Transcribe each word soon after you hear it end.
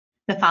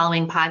The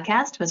following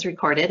podcast was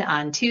recorded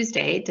on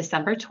Tuesday,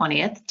 December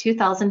 20th,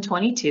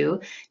 2022,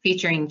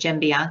 featuring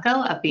Jim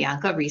Bianco of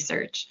Bianco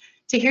Research.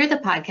 To hear the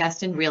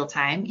podcast in real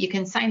time, you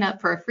can sign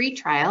up for a free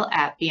trial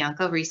at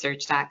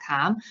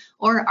biancoresearch.com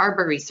or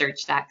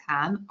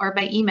arborresearch.com or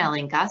by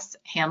emailing Gus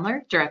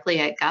Handler directly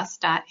at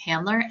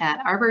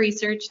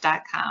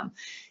gus.handler@arborresearch.com.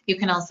 You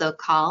can also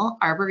call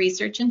Arbor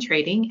Research and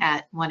Trading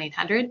at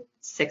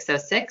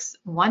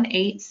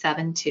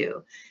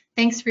 1-800-606-1872.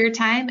 Thanks for your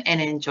time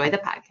and enjoy the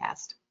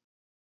podcast.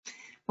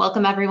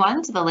 Welcome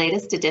everyone to the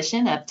latest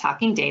edition of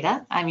Talking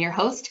Data. I'm your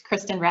host,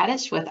 Kristen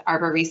Radish with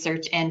Arbor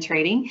Research and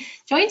Trading,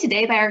 joined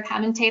today by our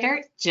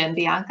commentator, Jim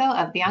Bianco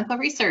of Bianco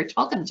Research.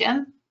 Welcome,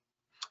 Jim.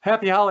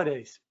 Happy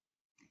holidays.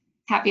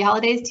 Happy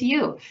holidays to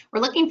you.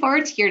 We're looking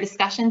forward to your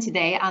discussion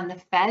today on the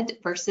Fed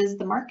versus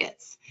the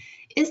markets.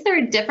 Is there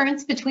a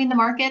difference between the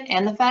market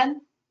and the Fed?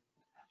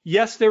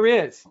 Yes, there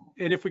is.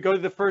 And if we go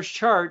to the first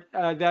chart,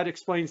 that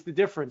explains the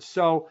difference.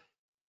 So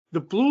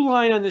the blue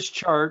line on this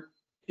chart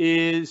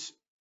is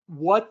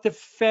what the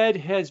Fed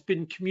has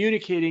been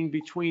communicating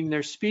between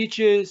their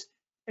speeches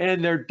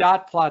and their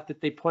dot plot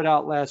that they put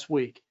out last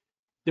week.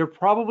 They're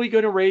probably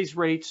going to raise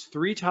rates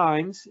 3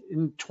 times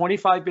in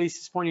 25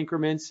 basis point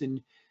increments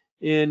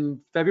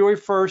in February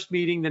 1st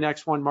meeting, the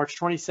next one, March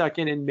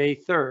 22nd and May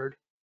 3rd.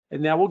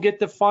 And that will get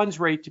the funds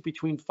rate to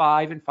between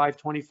 5 and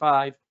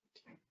 5.25.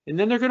 And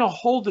then they're going to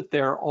hold it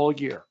there all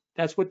year.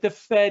 That's what the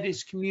Fed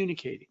is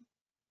communicating.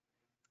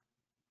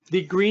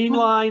 The green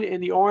line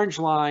and the orange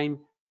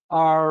line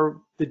are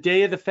the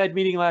day of the Fed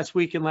meeting last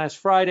week and last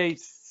Friday.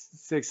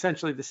 It's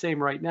essentially the same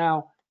right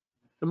now.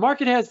 The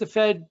market has the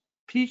Fed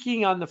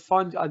peaking on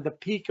the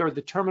peak or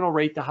the terminal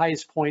rate, the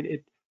highest point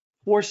at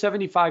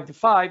 4.75 to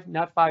 5,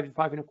 not 5 to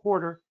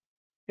 5.25.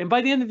 And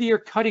by the end of the year,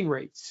 cutting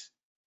rates.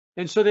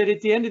 And so that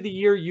at the end of the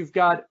year, you've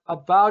got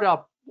about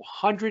a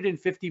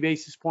 150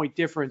 basis point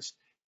difference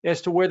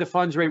as to where the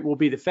funds rate will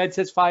be. The Fed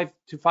says 5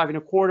 to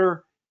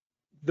 5.25.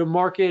 The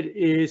market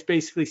is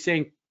basically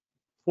saying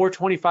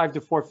 425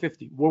 to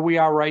 450, where we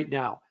are right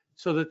now,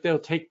 so that they'll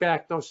take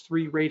back those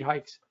 3 rate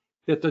hikes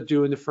that they'll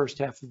do in the first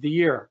half of the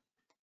year.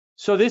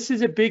 So this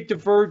is a big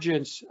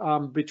divergence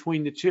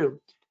between the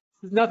two.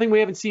 There's nothing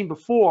we haven't seen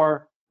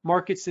before.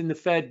 Markets and the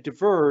Fed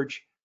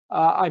diverge.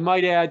 I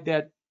might add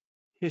that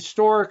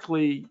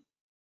historically,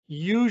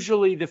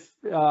 usually the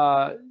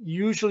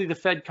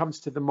Fed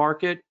comes to the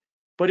market,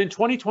 but in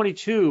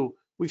 2022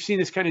 we've seen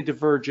this kind of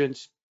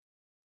divergence,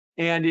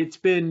 and it's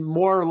been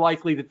more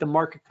likely that the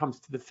market comes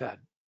to the Fed.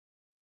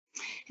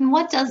 And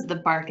what does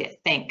the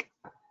market think?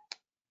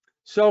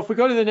 So if we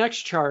go to the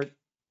next chart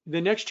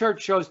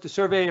shows the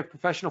survey of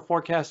professional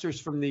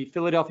forecasters from the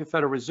Philadelphia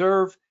Federal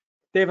Reserve.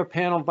 They have a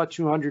panel of about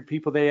 200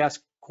 people. They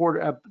ask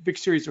a big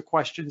series of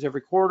questions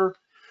every quarter.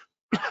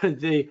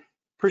 The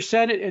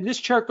percentage, and this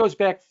chart goes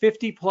back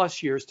 50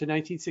 plus years to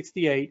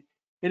 1968,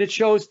 and it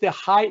shows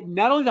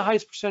not only the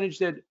highest percentage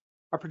that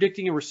are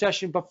predicting a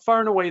recession, but far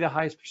and away the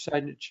highest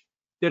percentage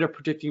that are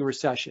predicting a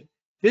recession.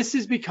 This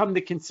has become the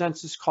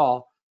consensus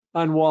call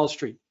on Wall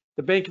Street.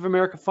 The Bank of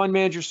America Fund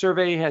Manager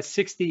Survey has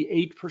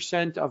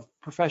 68% of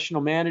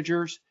professional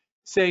managers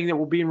saying that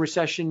we'll be in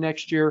recession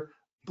next year.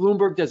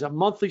 Bloomberg does a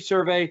monthly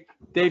survey.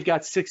 They've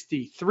got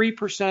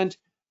 63%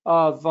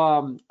 of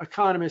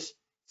economists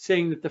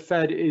saying that the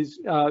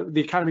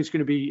economy is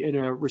going to be in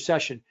a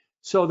recession.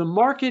 So the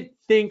market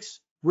thinks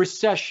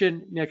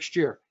recession next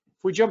year. If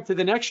we jump to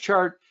the next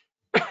chart,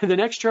 the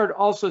next chart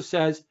also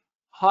says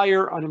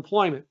higher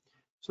unemployment.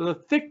 So the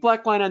thick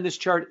black line on this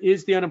chart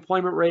is the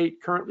unemployment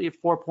rate, currently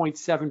at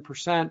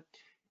 4.7%.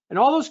 And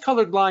all those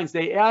colored lines,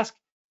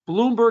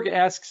 Bloomberg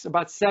asks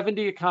about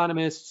 70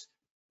 economists,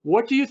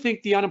 what do you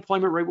think the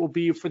unemployment rate will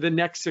be for the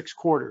next 6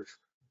 quarters?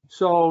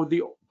 So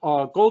the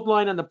gold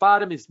line on the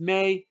bottom is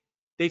May.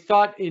 They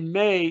thought in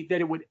May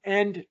that it would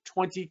end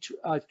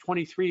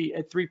 2023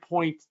 at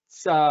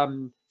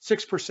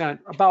 3.6%,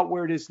 about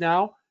where it is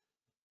now.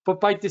 But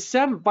by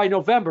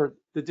November,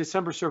 the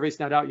December survey is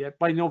not out yet.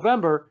 By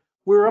November,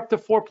 we're up to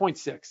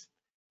 4.6.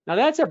 Now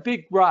that's a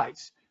big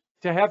rise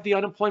to have the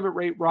unemployment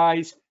rate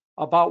rise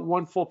about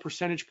 1 full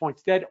percentage point.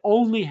 That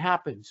only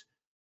happens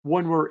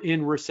when we're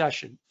in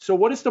recession. So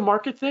what does the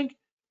market think?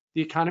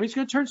 The economy is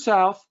going to turn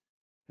south,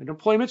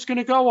 unemployment's going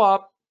to go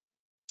up,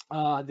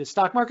 the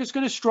stock market's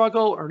going to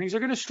struggle, earnings are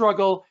going to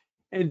struggle,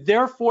 and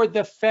therefore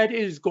the Fed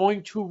is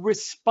going to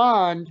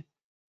respond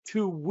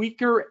to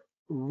weaker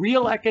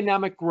real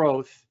economic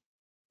growth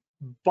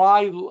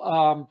by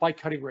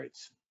cutting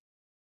rates.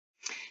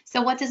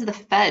 So what does the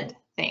Fed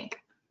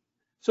think?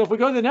 So if we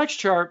go to the next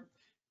chart,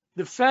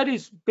 the Fed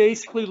is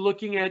basically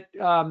looking at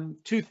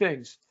 2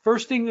 things.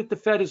 First thing that the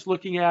Fed is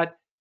looking at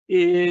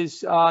is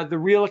the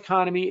real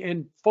economy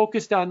and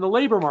focused on the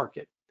labor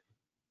market.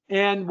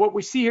 And what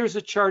we see here is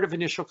a chart of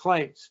initial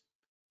claims.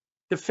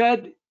 The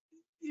Fed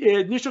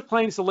initial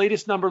claims, the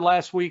latest number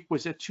last week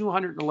was at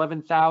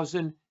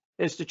 211,000.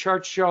 As the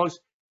chart shows,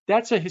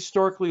 that's a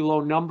historically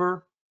low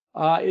number.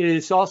 It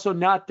has also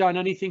not done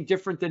anything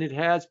different than it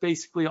has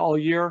basically all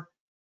year.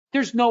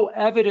 There's no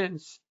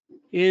evidence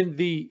in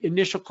the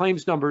initial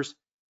claims numbers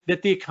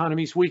that the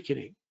economy is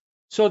weakening.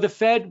 So the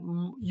Fed,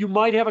 you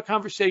might have a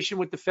conversation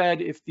with the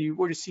Fed if you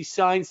were to see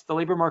signs the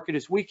labor market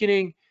is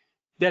weakening,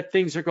 that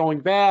things are going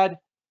bad,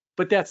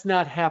 but that's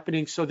not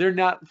happening. So they're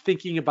not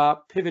thinking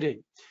about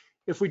pivoting.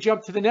 If we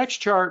jump to the next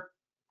chart,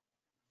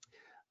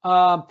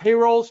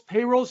 payrolls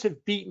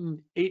have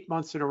beaten 8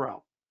 months in a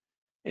row.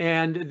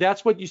 And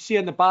that's what you see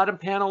on the bottom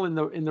panel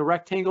in the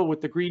rectangle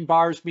with the green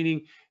bars,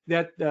 meaning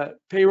that the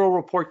payroll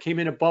report came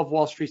in above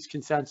Wall Street's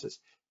consensus.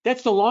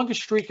 That's the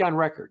longest streak on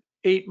record,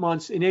 8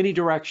 months in any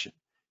direction.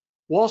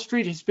 Wall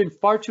Street has been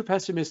far too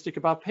pessimistic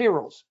about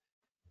payrolls.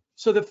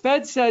 So the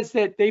Fed says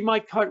that they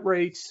might cut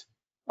rates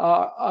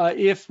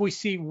if we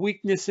see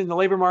weakness in the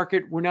labor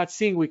market. We're not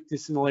seeing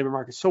weakness in the labor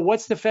market. So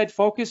what's the Fed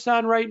focused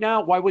on right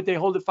now? Why would they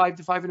hold it 5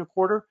 to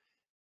 5.25?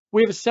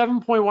 We have a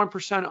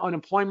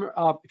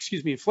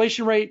 7.1%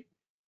 inflation rate.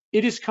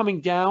 It is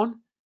coming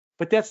down,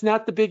 but that's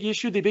not the big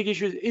issue. The big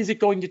issue is it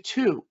going to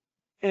 2?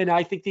 And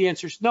I think the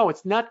answer is no,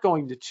 it's not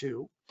going to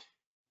 2.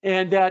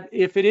 And that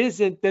if it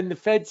isn't, then the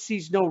Fed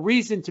sees no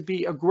reason to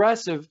be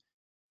aggressive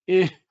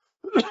in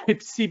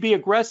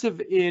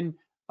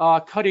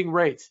cutting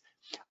rates.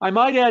 I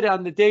might add,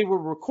 on the day we're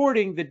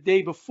recording, the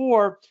day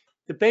before,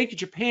 the Bank of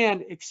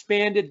Japan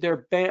expanded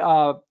their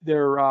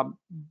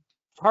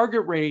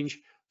target range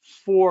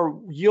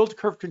for yield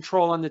curve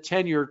control on the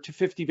 10-year to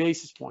 50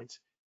 basis points,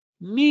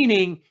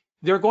 meaning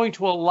they're going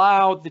to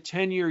allow the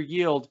 10-year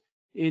yield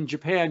in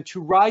Japan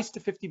to rise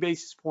to 50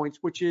 basis points,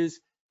 which is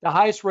the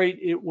highest rate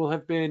it will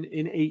have been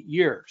in 8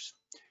 years.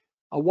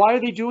 Why are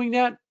they doing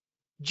that?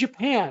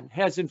 Japan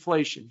has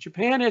inflation.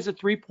 Japan has a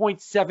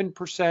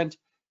 3.7%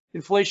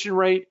 inflation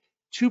rate,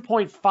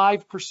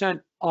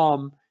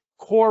 2.5%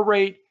 core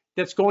rate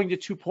that's going to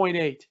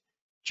 2.8.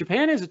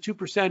 Japan has a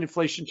 2%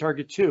 inflation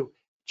target too.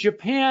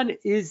 Japan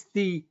is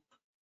the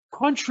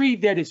country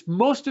that is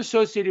most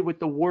associated with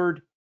the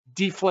word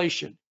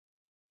deflation.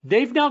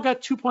 They've now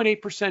got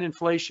 2.8%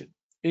 inflation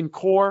in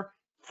core,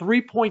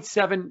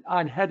 3.7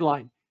 on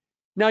headline.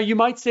 Now you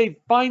might say,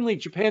 finally,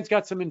 Japan's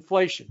got some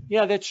inflation.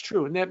 Yeah, that's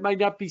true. And that might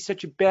not be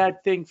such a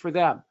bad thing for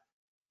them.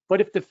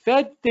 But if the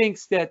Fed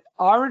thinks that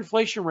our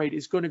inflation rate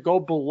is going to go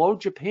below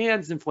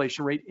Japan's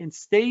inflation rate and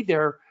stay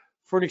there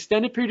for an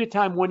extended period of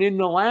time, when in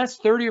the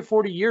last 30 or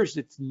 40 years,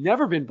 it's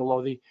never been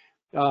below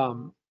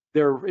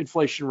their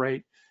inflation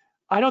rate,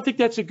 I don't think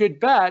that's a good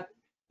bet.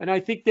 And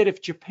I think that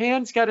if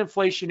Japan's got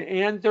inflation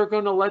and they're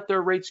going to let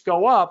their rates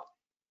go up,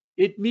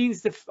 it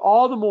means that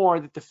all the more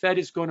that the Fed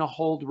is going to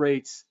hold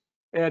rates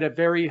at a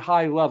very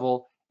high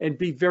level and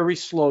be very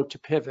slow to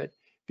pivot,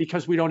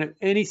 because we don't have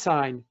any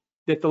sign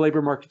that the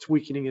labor market's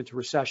weakening into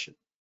recession.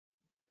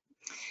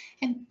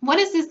 And what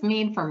does this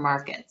mean for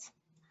markets?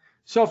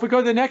 So if we go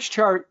to the next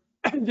chart,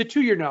 the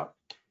 2-year note.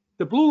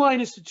 The blue line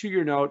is the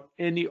 2-year note,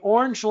 and the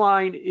orange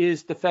line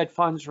is the Fed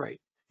funds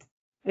rate.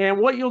 And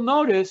what you'll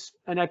notice,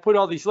 and I put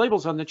all these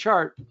labels on the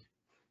chart,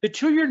 the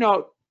 2-year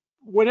note,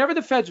 whenever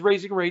the Fed's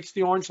raising rates,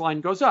 the orange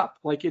line goes up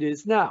like it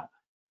is now.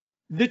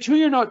 The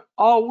 2-year note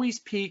always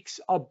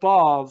peaks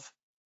above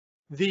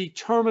the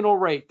terminal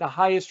rate, the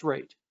highest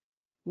rate.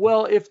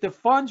 Well, if the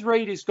funds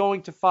rate is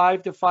going to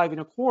 5 to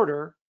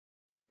 5.25,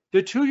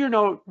 the 2-year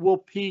note will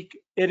peak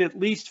at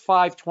least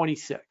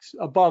 5.26,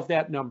 above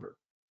that number.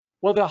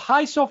 Well, the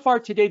high so far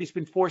to date has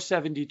been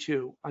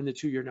 4.72 on the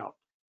 2-year note.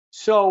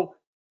 So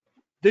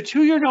the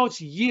 2-year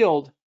note's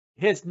yield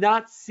has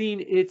not seen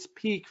its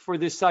peak for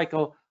this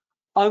cycle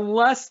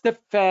unless the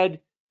Fed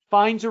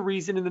finds a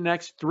reason in the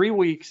next 3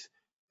 weeks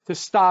to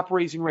stop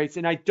raising rates.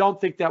 And I don't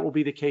think that will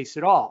be the case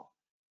at all.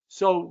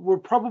 So we're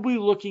probably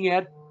looking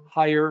at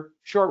higher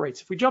short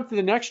rates. If we jump to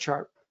the next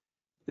chart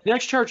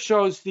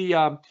shows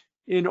the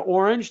in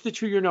orange, the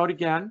 2-year note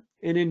again,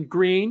 and in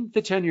green,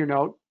 the 10-year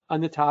note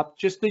on the top,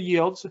 just the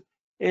yields.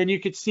 And you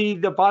can see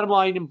the bottom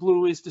line in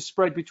blue is the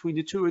spread between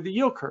the two, of the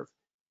yield curve.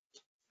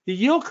 The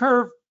yield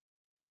curve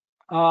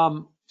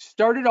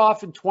started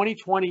off in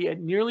 2020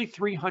 at nearly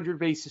 300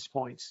 basis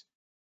points,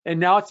 and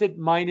now it's at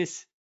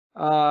minus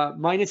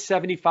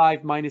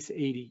 75, minus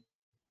 80.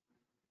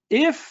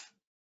 If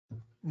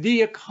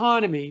the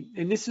economy,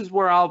 and this is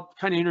where I'll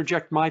kind of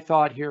interject my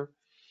thought here,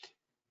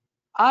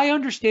 I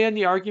understand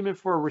the argument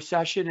for a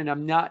recession, and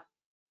I'm not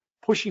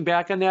pushing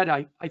back on that.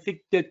 I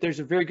think that there's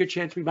a very good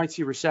chance we might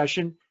see a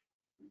recession.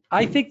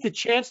 I think the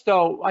chance,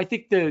 though, I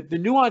think the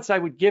nuance I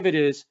would give it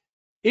is,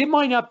 it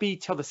might not be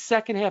till the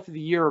second half of the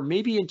year or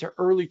maybe into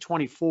early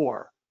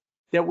 24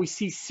 that we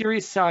see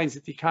serious signs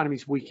that the economy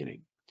is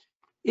weakening.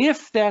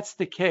 If that's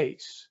the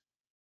case,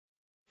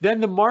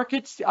 then the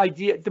market's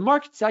idea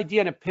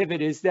on a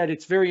pivot is that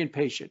it's very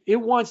impatient. It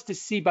wants to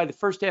see by the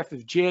first half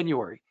of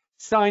January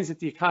signs that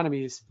the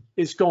economy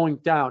is going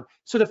down.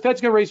 So the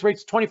Fed's going to raise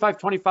rates 25,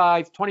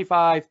 25,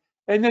 25,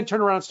 and then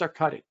turn around and start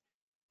cutting.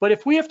 But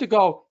if we have to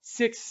go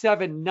 6,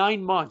 7,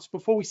 9 months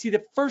before we see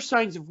the first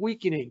signs of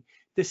weakening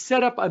to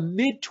set up a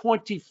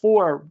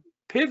mid-24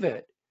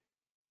 pivot,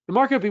 the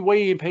market will be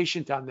way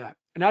impatient on that.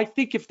 And I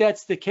think if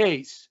that's the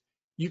case,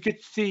 you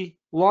could see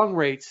long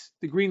rates,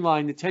 the green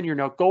line, the 10-year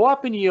note, go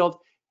up in yield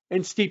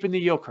and steepen the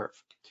yield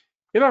curve.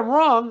 If I'm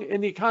wrong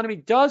and the economy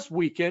does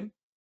weaken,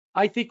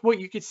 I think what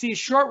you could see is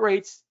short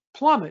rates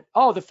plummet.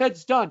 Oh, the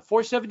Fed's done.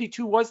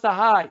 472 was the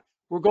high.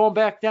 We're going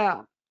back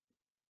down.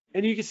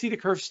 And you can see the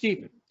curve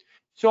steepen.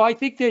 So I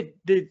think that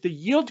the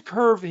yield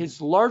curve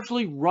has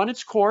largely run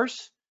its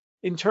course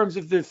in terms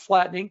of the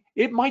flattening.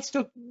 It might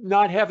still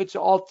not have its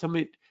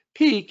ultimate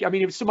peak. I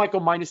mean, it still might go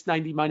minus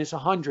 90, minus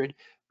 100,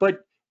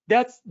 but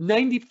that's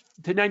 90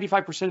 to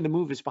 95% of the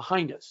move is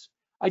behind us.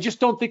 I just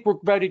don't think we're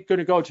going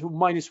to go to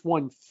minus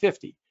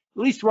 150.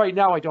 At least right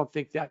now, I don't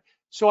think that.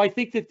 So I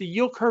think that the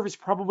yield curve is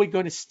probably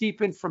going to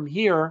steepen from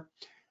here.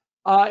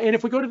 And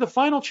if we go to the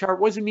final chart,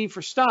 what does it mean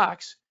for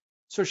stocks?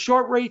 So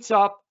short rates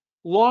up,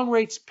 long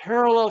rates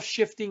parallel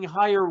shifting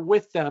higher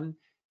with them,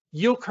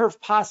 yield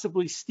curve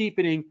possibly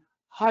steepening,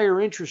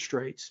 higher interest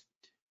rates.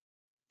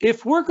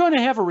 If we're going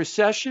to have a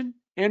recession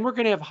and we're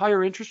going to have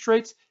higher interest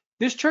rates,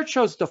 this chart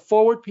shows the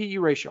forward PE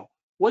ratio.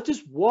 What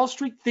does Wall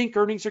Street think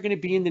earnings are going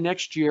to be in the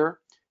next year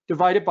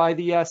divided by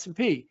the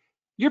S&P?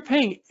 You're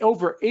paying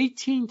over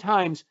 18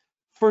 times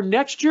for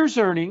next year's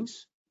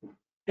earnings,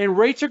 and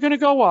rates are going to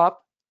go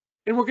up,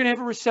 and we're going to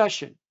have a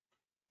recession.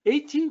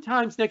 18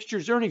 times next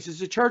year's earnings, as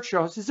the chart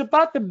shows, is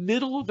about the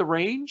middle of the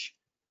range.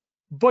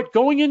 But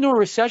going into a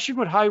recession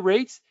with high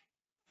rates,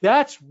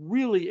 that's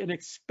really an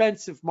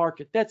expensive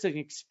market. That's an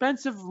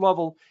expensive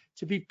level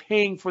to be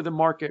paying for the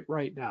market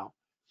right now.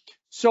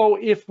 So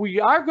if we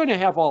are going to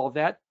have all of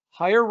that,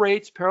 higher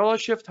rates, parallel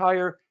shift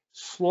higher,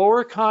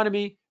 slower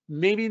economy,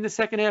 maybe in the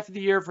second half of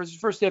the year versus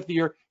first half of the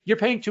year, you're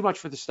paying too much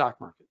for the stock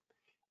market.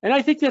 And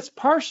I think that's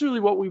partially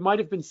what we might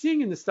have been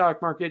seeing in the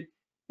stock market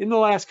in the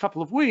last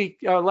couple of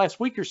last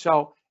week or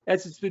so,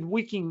 as it's been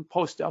weakening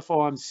post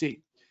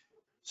FOMC.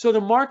 So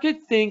the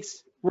market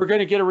thinks we're going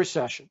to get a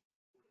recession.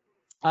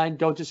 I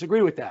don't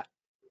disagree with that,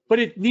 but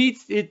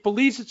it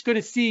believes it's going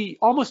to see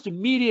almost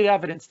immediate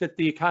evidence that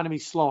the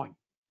economy's slowing.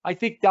 I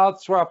think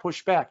that's where I'll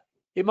push back.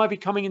 It might be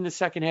coming in the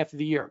second half of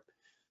the year.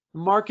 The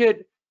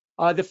market,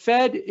 the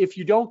Fed, if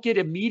you don't get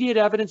immediate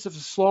evidence of a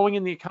slowing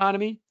in the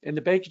economy, and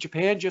the Bank of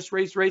Japan just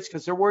raised rates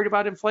because they're worried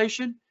about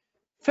inflation,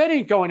 Fed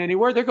ain't going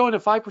anywhere. They're going to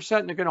 5%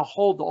 and they're going to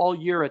hold all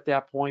year at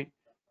that point.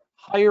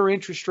 Higher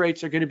interest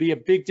rates are going to be a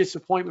big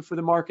disappointment for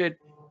the market.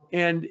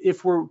 And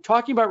if we're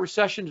talking about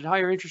recession and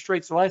higher interest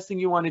rates, the last thing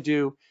you want to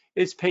do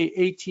is pay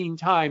 18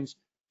 times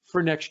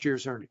for next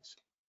year's earnings.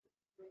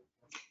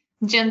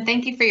 Jim,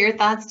 thank you for your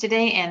thoughts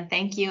today, and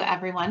thank you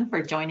everyone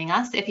for joining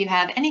us. If you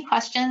have any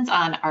questions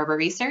on Arbor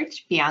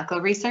Research, Bianco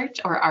Research,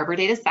 or Arbor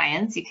Data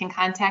Science, you can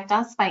contact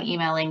us by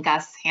emailing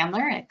Gus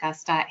Handler at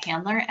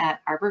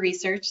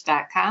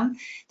gus.handler@arborresearch.com.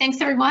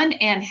 Thanks everyone,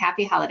 and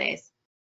happy holidays.